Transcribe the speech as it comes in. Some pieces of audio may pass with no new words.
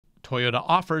Toyota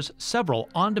offers several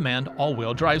on-demand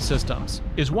all-wheel drive systems.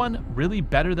 Is one really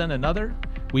better than another?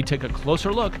 We take a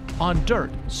closer look on dirt,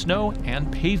 snow,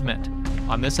 and pavement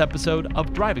on this episode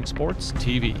of Driving Sports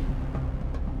TV.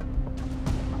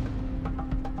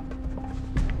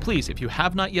 Please, if you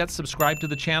have not yet subscribed to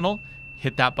the channel,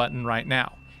 hit that button right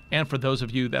now. And for those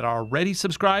of you that are already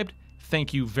subscribed,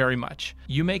 thank you very much.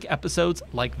 You make episodes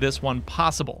like this one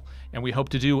possible, and we hope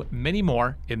to do many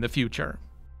more in the future.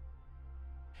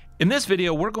 In this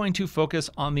video, we're going to focus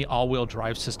on the all-wheel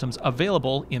drive systems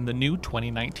available in the new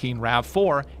 2019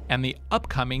 RAV4 and the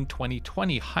upcoming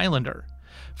 2020 Highlander.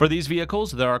 For these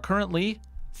vehicles, there are currently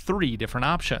 3 different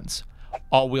options: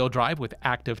 all-wheel drive with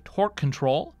active torque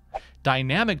control,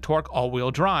 dynamic torque all-wheel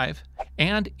drive,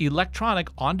 and electronic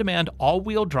on-demand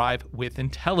all-wheel drive with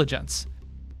intelligence.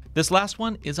 This last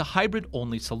one is a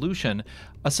hybrid-only solution,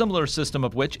 a similar system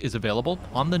of which is available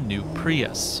on the new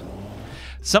Prius.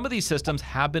 Some of these systems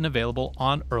have been available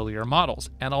on earlier models,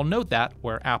 and I'll note that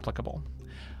where applicable.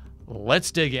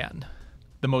 Let's dig in.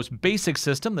 The most basic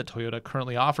system that Toyota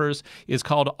currently offers is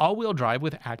called all-wheel drive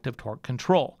with active torque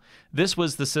control. This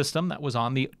was the system that was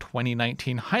on the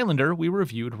 2019 Highlander we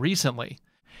reviewed recently.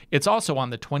 It's also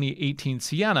on the 2018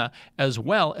 Sienna as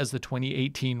well as the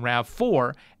 2018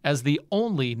 RAV4 as the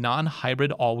only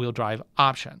non-hybrid all-wheel drive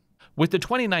option. With the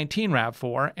 2019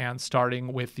 RAV4 and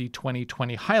starting with the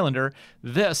 2020 Highlander,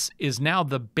 this is now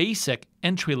the basic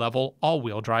entry-level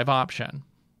all-wheel drive option.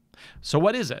 So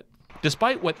what is it?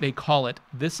 Despite what they call it,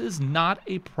 this is not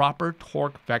a proper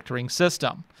torque vectoring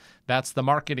system. That's the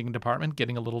marketing department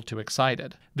getting a little too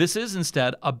excited. This is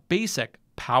instead a basic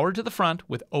power to the front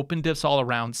with open diffs all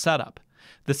around setup.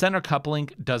 The center coupling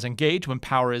does engage when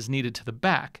power is needed to the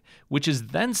back, which is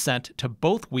then sent to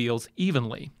both wheels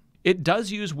evenly. It does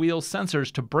use wheel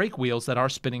sensors to brake wheels that are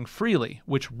spinning freely,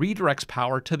 which redirects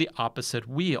power to the opposite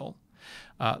wheel,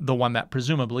 the one that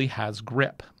presumably has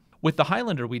grip. With the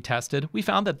Highlander we tested, we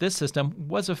found that this system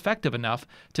was effective enough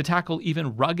to tackle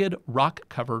even rugged,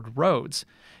 rock-covered roads.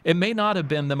 It may not have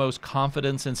been the most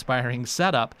confidence-inspiring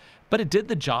setup, but it did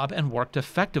the job and worked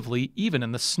effectively even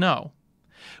in the snow.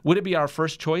 Would it be our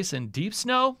first choice in deep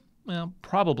snow? Well,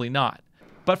 probably not.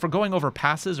 But for going over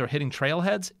passes or hitting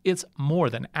trailheads, it's more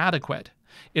than adequate.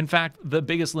 In fact, the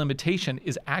biggest limitation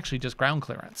is actually just ground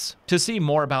clearance. To see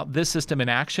more about this system in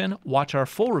action, watch our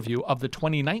full review of the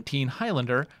 2019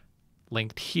 Highlander,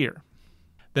 linked here.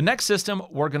 The next system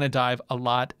we're going to dive a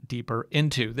lot deeper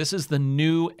into. This is the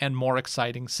new and more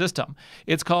exciting system.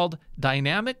 It's called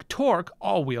Dynamic Torque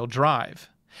All-Wheel Drive.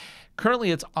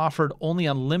 Currently, it's offered only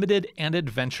on Limited and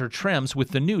Adventure trims with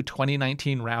the new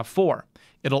 2019 RAV4.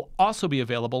 It'll also be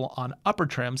available on upper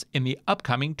trims in the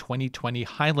upcoming 2020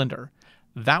 Highlander.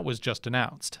 That was just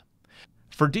announced.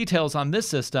 For details on this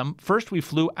system, first we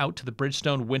flew out to the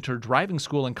Bridgestone Winter Driving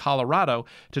School in Colorado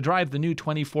to drive the new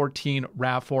 2014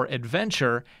 RAV4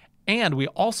 Adventure, and we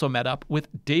also met up with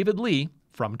David Lee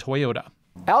from Toyota.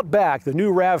 Out back, the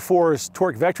new RAV4's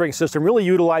torque vectoring system really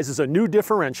utilizes a new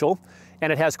differential,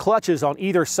 and it has clutches on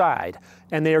either side,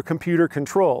 and they are computer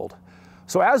controlled.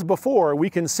 So as before, we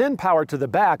can send power to the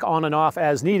back on and off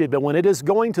as needed, but when it is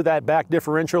going to that back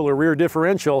differential or rear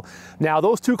differential, now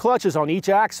those 2 clutches on each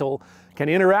axle can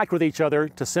interact with each other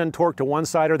to send torque to one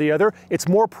side or the other. It's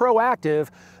more proactive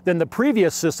than the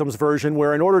previous system's version,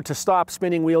 where in order to stop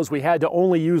spinning wheels, we had to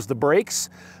only use the brakes.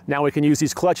 Now we can use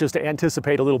these clutches to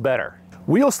anticipate a little better.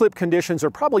 Wheel slip conditions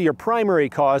are probably your primary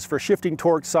cause for shifting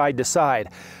torque side to side.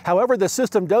 However, the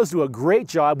system does do a great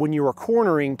job when you are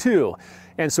cornering too.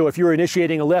 And so if you're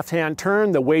initiating a left-hand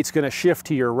turn, the weight's going to shift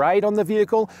to your right on the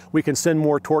vehicle. We can send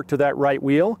more torque to that right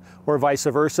wheel, or vice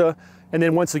versa. And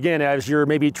then once again, as you're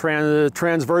maybe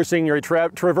traversing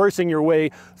your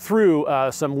way through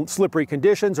some slippery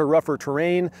conditions or rougher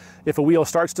terrain, if a wheel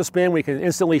starts to spin, we can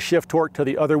instantly shift torque to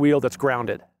the other wheel that's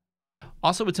grounded.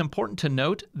 Also, it's important to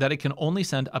note that it can only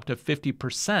send up to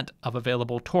 50% of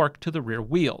available torque to the rear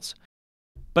wheels.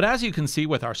 But as you can see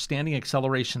with our standing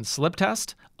acceleration slip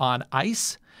test on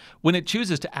ice, when it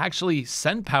chooses to actually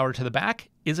send power to the back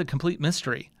is a complete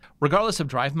mystery. Regardless of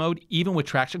drive mode, even with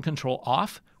traction control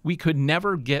off, we could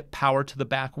never get power to the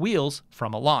back wheels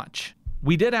from a launch.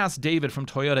 We did ask David from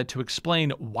Toyota to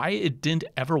explain why it didn't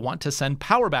ever want to send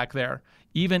power back there,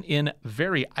 even in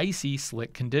very icy,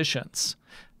 slick conditions.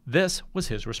 This was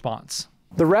his response.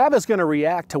 The RAV is going to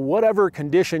react to whatever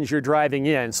conditions you're driving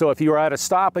in. So if you're at a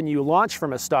stop and you launch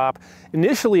from a stop,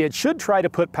 initially it should try to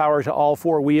put power to all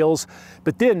 4 wheels,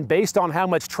 but then based on how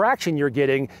much traction you're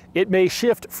getting, it may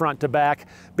shift front to back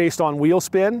based on wheel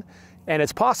spin. And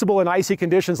it's possible in icy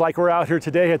conditions like we're out here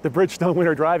today at the Bridgestone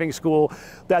Winter Driving School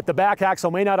that the back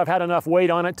axle may not have had enough weight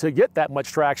on it to get that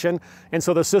much traction, and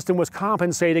so the system was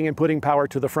compensating and putting power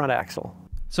to the front axle.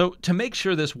 So to make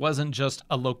sure this wasn't just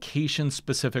a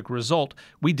location-specific result,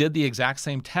 we did the exact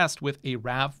same test with a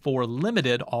RAV4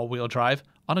 Limited all-wheel drive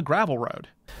on a gravel road.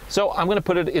 So I'm going to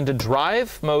put it into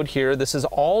drive mode here. This is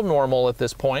all normal at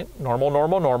this point. Normal,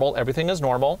 normal, normal. Everything is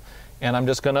normal. And I'm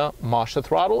just going to mosh the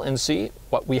throttle and see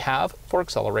what we have for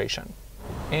acceleration.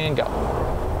 And go.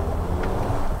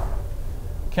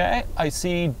 Okay, I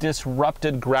see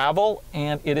disrupted gravel,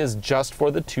 and it is just for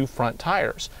the 2 front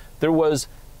tires. There was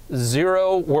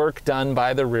zero work done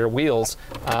by the rear wheels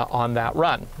on that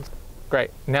run.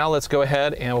 Great. Now let's go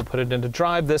ahead and we'll put it into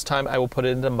drive. This time I will put it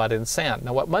into mud and sand.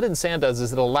 Now what mud and sand does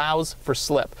is it allows for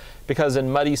slip, because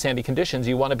in muddy, sandy conditions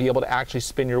you want to be able to actually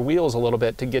spin your wheels a little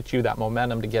bit to get you that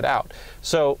momentum to get out.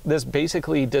 So this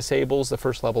basically disables the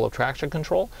first level of traction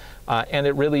control, and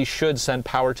it really should send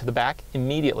power to the back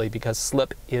immediately because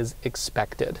slip is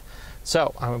expected.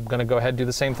 So I'm going to go ahead and do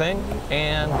the same thing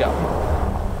and go.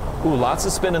 Ooh, lots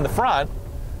of spin in the front.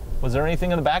 Was there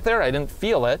anything in the back there? I didn't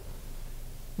feel it.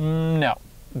 No.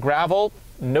 Gravel,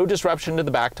 no disruption to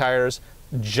the back tires,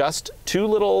 just 2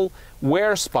 little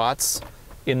wear spots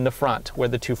in the front where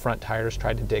the 2 front tires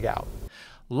tried to dig out.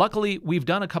 Luckily, we've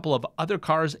done a couple of other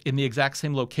cars in the exact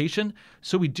same location,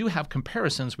 so we do have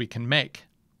comparisons we can make.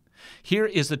 Here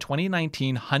is the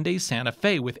 2019 Hyundai Santa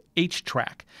Fe with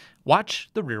H-Track. Watch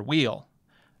the rear wheel.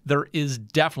 There is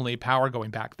definitely power going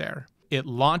back there. It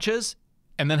launches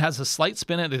and then has a slight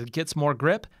spin as it gets more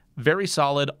grip. Very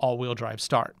solid all-wheel drive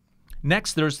start.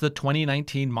 Next, there's the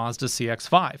 2019 Mazda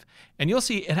CX-5, and you'll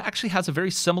see it actually has a very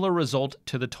similar result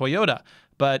to the Toyota,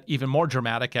 but even more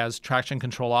dramatic as traction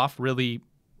control off really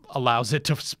allows it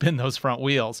to spin those front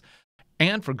wheels.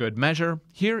 And for good measure,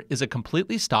 here is a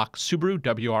completely stock Subaru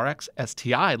WRX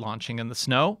STI launching in the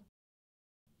snow.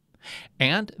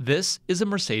 And this is a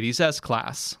Mercedes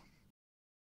S-Class.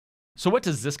 So what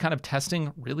does this kind of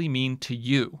testing really mean to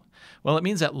you? Well, it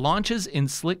means that launches in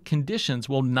slick conditions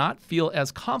will not feel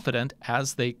as confident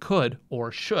as they could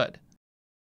or should.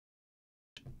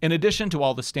 In addition to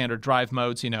all the standard drive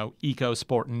modes, Eco,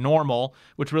 Sport, and Normal,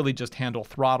 which really just handle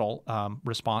throttle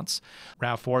response,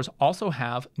 RAV4s also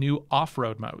have new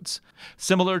off-road modes,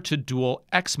 similar to dual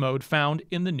X mode found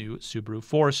in the new Subaru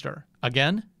Forester.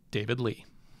 Again, David Lee.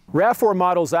 RAV4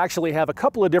 models actually have a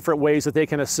couple of different ways that they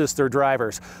can assist their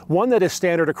drivers. One that is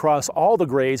standard across all the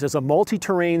grades is a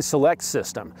multi-terrain select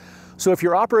system. So if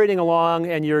you're operating along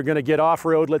and you're going to get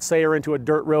off-road, let's say, or into a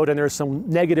dirt road and there's some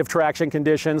negative traction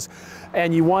conditions,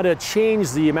 and you want to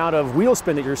change the amount of wheel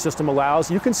spin that your system allows,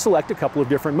 you can select a couple of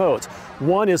different modes.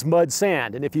 One is mud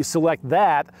sand, and if you select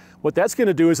that, what that's going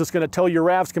to do is it's going to tell your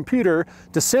RAV's computer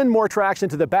to send more traction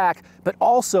to the back, but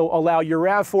also allow your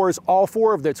RAV4's all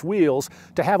 4 of its wheels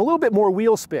to have a little bit more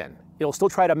wheel spin. It'll still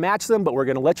try to match them, but we're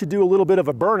going to let you do a little bit of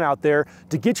a burnout there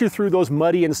to get you through those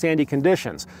muddy and sandy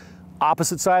conditions.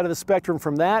 Opposite side of the spectrum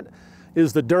from that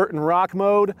is the dirt and rock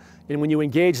mode, and when you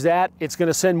engage that, it's going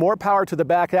to send more power to the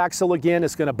back axle again.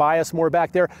 It's going to bias more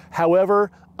back there. However,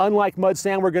 unlike mud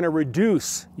sand, we're going to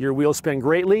reduce your wheel spin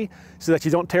greatly so that you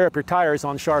don't tear up your tires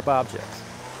on sharp objects.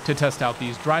 To test out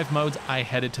these drive modes, I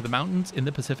headed to the mountains in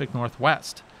the Pacific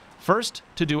Northwest. First,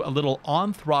 to do a little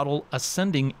on-throttle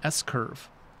ascending S-curve.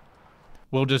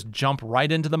 We'll just jump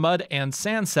right into the mud and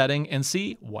sand setting and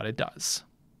see what it does.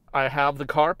 I have the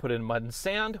car put in mud and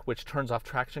sand, which turns off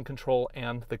traction control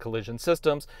and the collision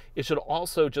systems. It should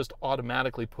also just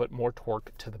automatically put more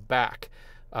torque to the back.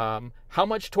 How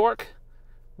much torque?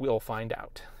 We'll find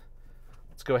out.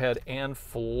 Let's go ahead and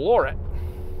floor it.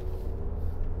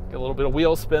 Get a little bit of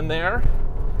wheel spin there.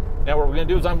 Now what we're going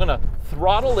to do is I'm going to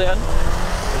throttle in.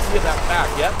 Let's see if that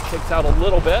back yet kicks out a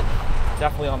little bit.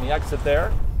 Definitely on the exit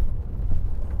there.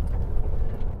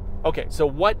 Okay, so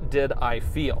what did I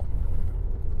feel?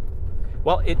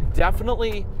 Well, it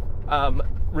definitely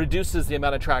reduces the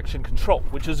amount of traction control,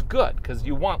 which is good because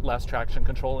you want less traction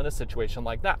control in a situation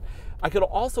like that. I could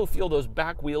also feel those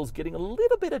back wheels getting a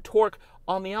little bit of torque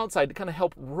on the outside to kind of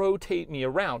help rotate me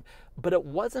around, but it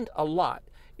wasn't a lot.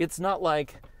 It's not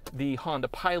like the Honda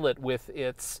Pilot with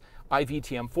its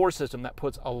IVTM4 system that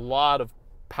puts a lot of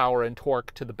power and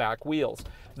torque to the back wheels.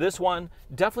 This one,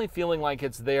 definitely feeling like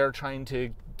it's there trying to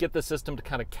get the system to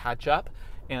kind of catch up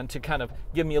and to kind of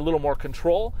give me a little more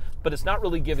control, but it's not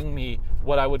really giving me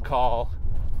what I would call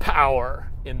power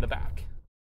in the back.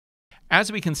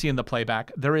 As we can see in the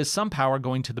playback, there is some power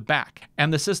going to the back,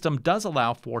 and the system does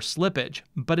allow for slippage,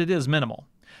 but it is minimal.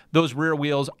 Those rear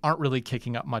wheels aren't really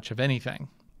kicking up much of anything.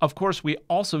 Of course, we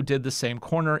also did the same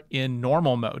corner in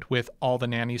normal mode with all the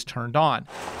nannies turned on,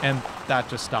 and that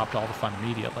just stopped all the fun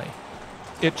immediately.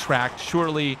 It tracked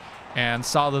surely and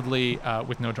solidly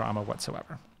with no drama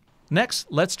whatsoever. Next,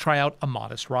 let's try out a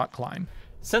modest rock climb.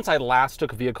 Since I last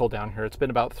took a vehicle down here, it's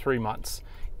been about 3 months.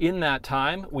 In that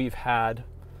time, we've had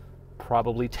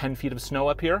probably 10 feet of snow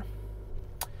up here.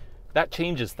 That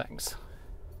changes things.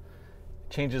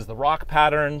 Changes the rock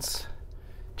patterns,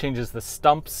 changes the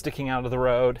stumps sticking out of the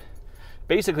road.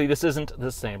 Basically, this isn't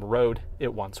the same road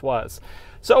it once was.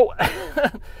 So,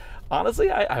 honestly,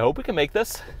 I hope we can make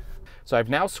this. So I've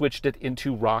now switched it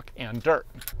into rock and dirt.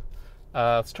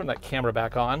 Let's turn that camera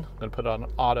back on. I'm gonna put it on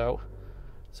auto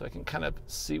so I can kind of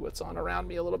see what's on around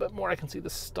me a little bit more. I can see the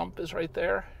stump is right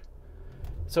there.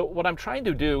 So what I'm trying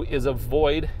to do is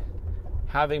avoid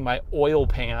having my oil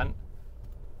pan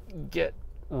get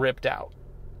ripped out,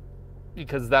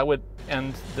 because that would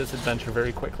end this adventure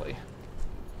very quickly.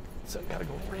 So I gotta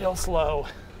go real slow.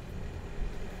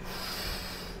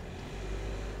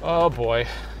 Oh boy.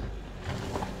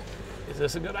 Is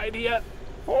this a good idea?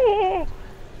 Oh.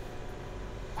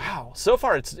 Wow, so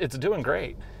far it's doing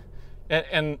great.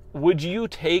 And would you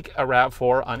take a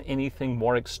RAV4 on anything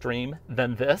more extreme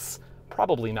than this?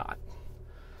 Probably not.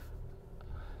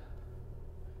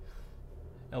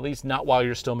 At least not while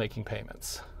you're still making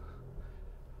payments.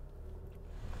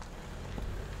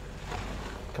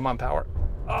 Come on, power.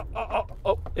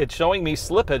 Oh, it's showing me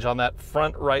slippage on that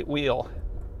front right wheel.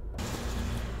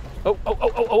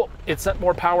 Oh, it sent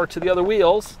more power to the other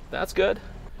wheels. That's good.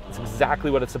 That's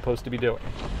exactly what it's supposed to be doing.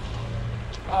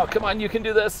 Oh, come on, you can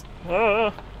do this.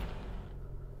 Now,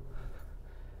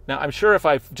 I'm sure if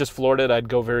I just floored it, I'd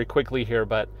go very quickly here,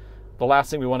 but the last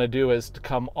thing we want to do is to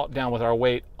come down with our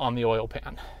weight on the oil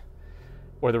pan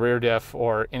or the rear diff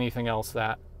or anything else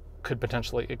that could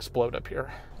potentially explode up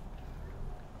here.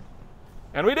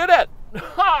 And we did it!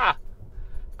 Ha!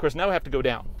 Of course, now we have to go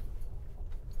down.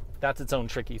 That's its own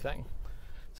tricky thing.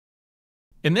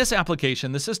 In this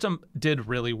application, the system did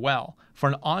really well. For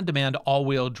an on-demand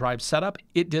all-wheel drive setup,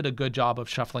 it did a good job of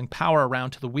shuffling power around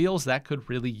to the wheels that could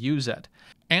really use it.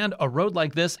 And a road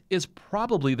like this is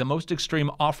probably the most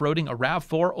extreme off-roading a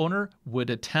RAV4 owner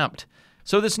would attempt.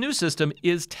 So this new system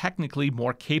is technically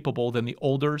more capable than the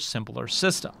older, simpler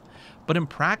system. But in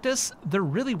practice, there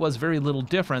really was very little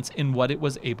difference in what it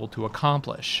was able to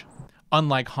accomplish.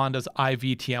 Unlike Honda's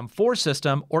iVTM4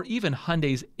 system or even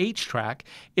Hyundai's H-Track,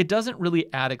 it doesn't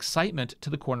really add excitement to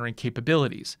the cornering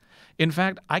capabilities. In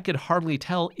fact, I could hardly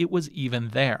tell it was even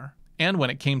there. And when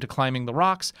it came to climbing the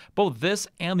rocks, both this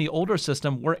and the older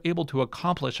system were able to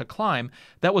accomplish a climb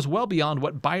that was well beyond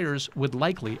what buyers would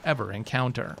likely ever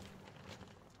encounter.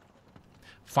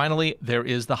 Finally, there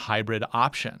is the hybrid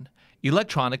option.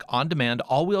 Electronic on-demand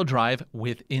all-wheel drive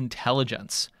with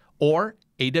intelligence, or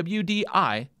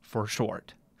AWD-i for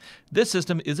short. This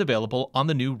system is available on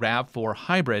the new RAV4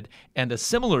 Hybrid, and a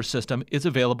similar system is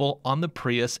available on the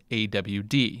Prius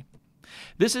AWD.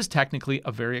 This is technically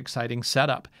a very exciting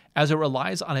setup, as it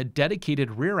relies on a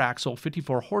dedicated rear-axle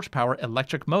 54 horsepower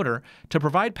electric motor to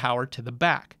provide power to the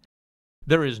back.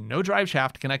 There is no drive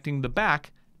shaft connecting the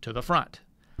back to the front.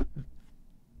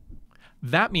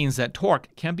 That means that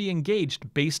torque can be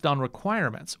engaged based on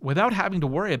requirements without having to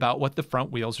worry about what the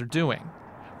front wheels are doing.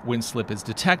 When slip is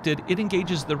detected, it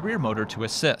engages the rear motor to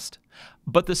assist.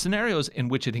 But the scenarios in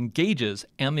which it engages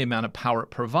and the amount of power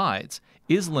it provides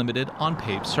is limited on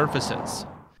paved surfaces.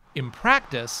 In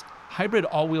practice, hybrid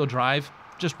all-wheel drive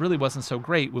just really wasn't so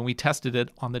great when we tested it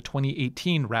on the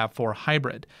 2018 RAV4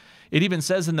 Hybrid. It even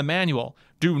says in the manual,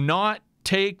 "Do not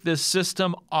take this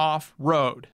system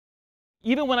off-road."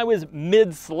 Even when I was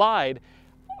mid-slide,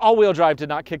 all-wheel drive did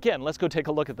not kick in. Let's go take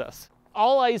a look at this.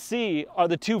 All I see are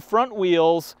the two front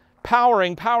wheels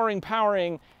powering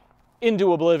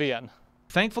into oblivion.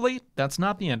 Thankfully, that's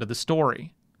not the end of the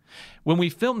story. When we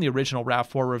filmed the original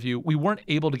RAV4 review, we weren't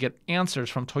able to get answers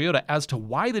from Toyota as to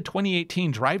why the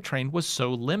 2018 drivetrain was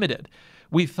so limited.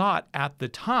 We thought at the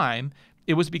time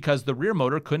it was because the rear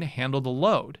motor couldn't handle the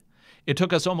load. It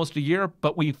took us almost a year,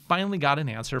 but we finally got an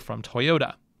answer from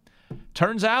Toyota.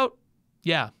 Turns out,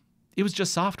 yeah, it was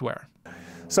just software.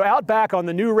 So out back on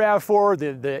the new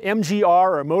RAV4, the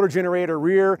MGR, or motor generator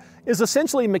rear, is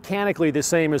essentially mechanically the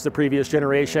same as the previous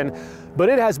generation, but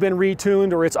it has been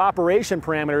retuned, or its operation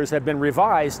parameters have been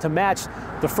revised to match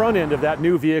the front end of that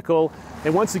new vehicle.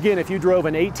 And once again, if you drove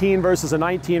an 18 versus a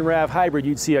 19 RAV hybrid,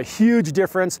 you'd see a huge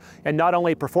difference in not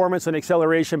only performance and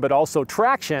acceleration, but also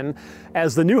traction,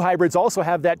 as the new hybrids also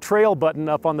have that trail button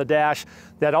up on the dash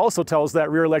that also tells that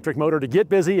rear electric motor to get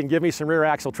busy and give me some rear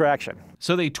axle traction.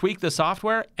 So they tweaked the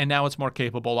software, and now it's more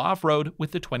capable off-road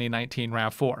with the 2019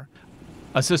 RAV4.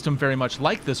 A system very much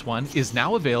like this one is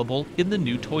now available in the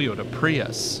new Toyota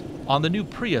Prius. On the new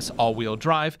Prius all-wheel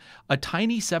drive, a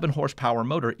tiny 7-horsepower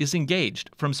motor is engaged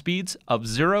from speeds of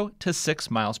 0 to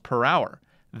 6 miles per hour.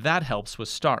 That helps with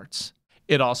starts.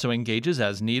 It also engages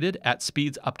as needed at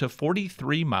speeds up to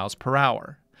 43 miles per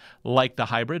hour. Like the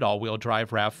hybrid all-wheel drive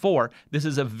RAV4, this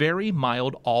is a very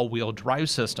mild all-wheel drive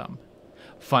system.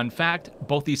 Fun fact,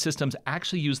 both these systems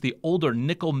actually use the older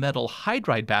nickel metal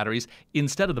hydride batteries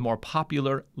instead of the more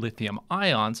popular lithium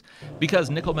ions,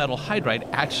 because nickel metal hydride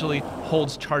actually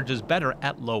holds charges better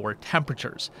at lower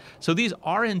temperatures. So these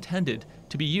are intended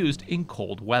to be used in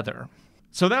cold weather.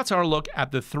 So that's our look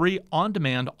at the 3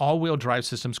 on-demand all-wheel drive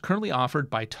systems currently offered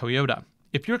by Toyota.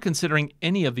 If you're considering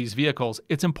any of these vehicles,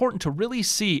 it's important to really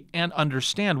see and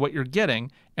understand what you're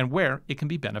getting and where it can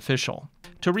be beneficial.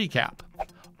 To recap,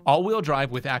 all-wheel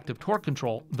drive with active torque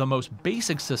control, the most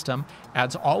basic system,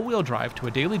 adds all-wheel drive to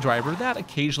a daily driver that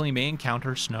occasionally may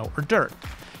encounter snow or dirt.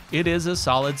 It is a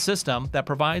solid system that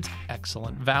provides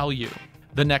excellent value.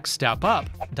 The next step up,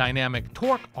 dynamic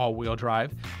torque all-wheel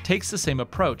drive, takes the same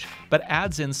approach, but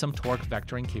adds in some torque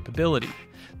vectoring capability.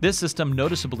 This system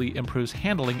noticeably improves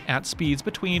handling at speeds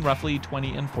between roughly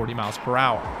 20 and 40 miles per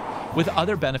hour, with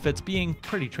other benefits being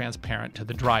pretty transparent to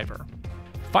the driver.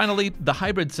 Finally, the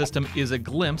hybrid system is a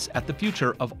glimpse at the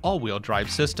future of all-wheel drive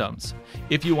systems.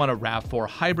 If you want a RAV4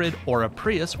 Hybrid or a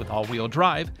Prius with all-wheel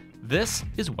drive, this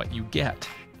is what you get.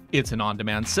 It's an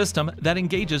on-demand system that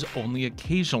engages only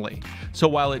occasionally, so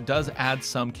while it does add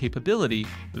some capability,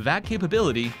 that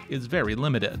capability is very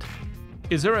limited.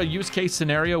 Is there a use case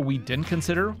scenario we didn't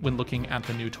consider when looking at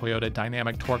the new Toyota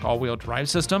Dynamic Torque all-wheel drive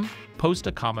system? Post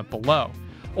a comment below,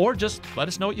 or just let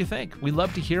us know what you think. We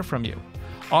love to hear from you.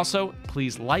 Also,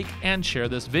 please like and share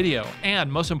this video,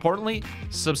 and most importantly,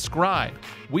 subscribe.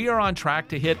 We are on track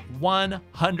to hit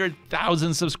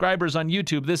 100,000 subscribers on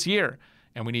YouTube this year,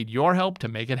 and we need your help to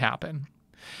make it happen.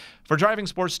 For Driving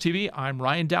Sports TV, I'm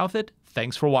Ryan Douthit.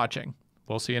 Thanks for watching.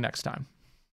 We'll see you next time.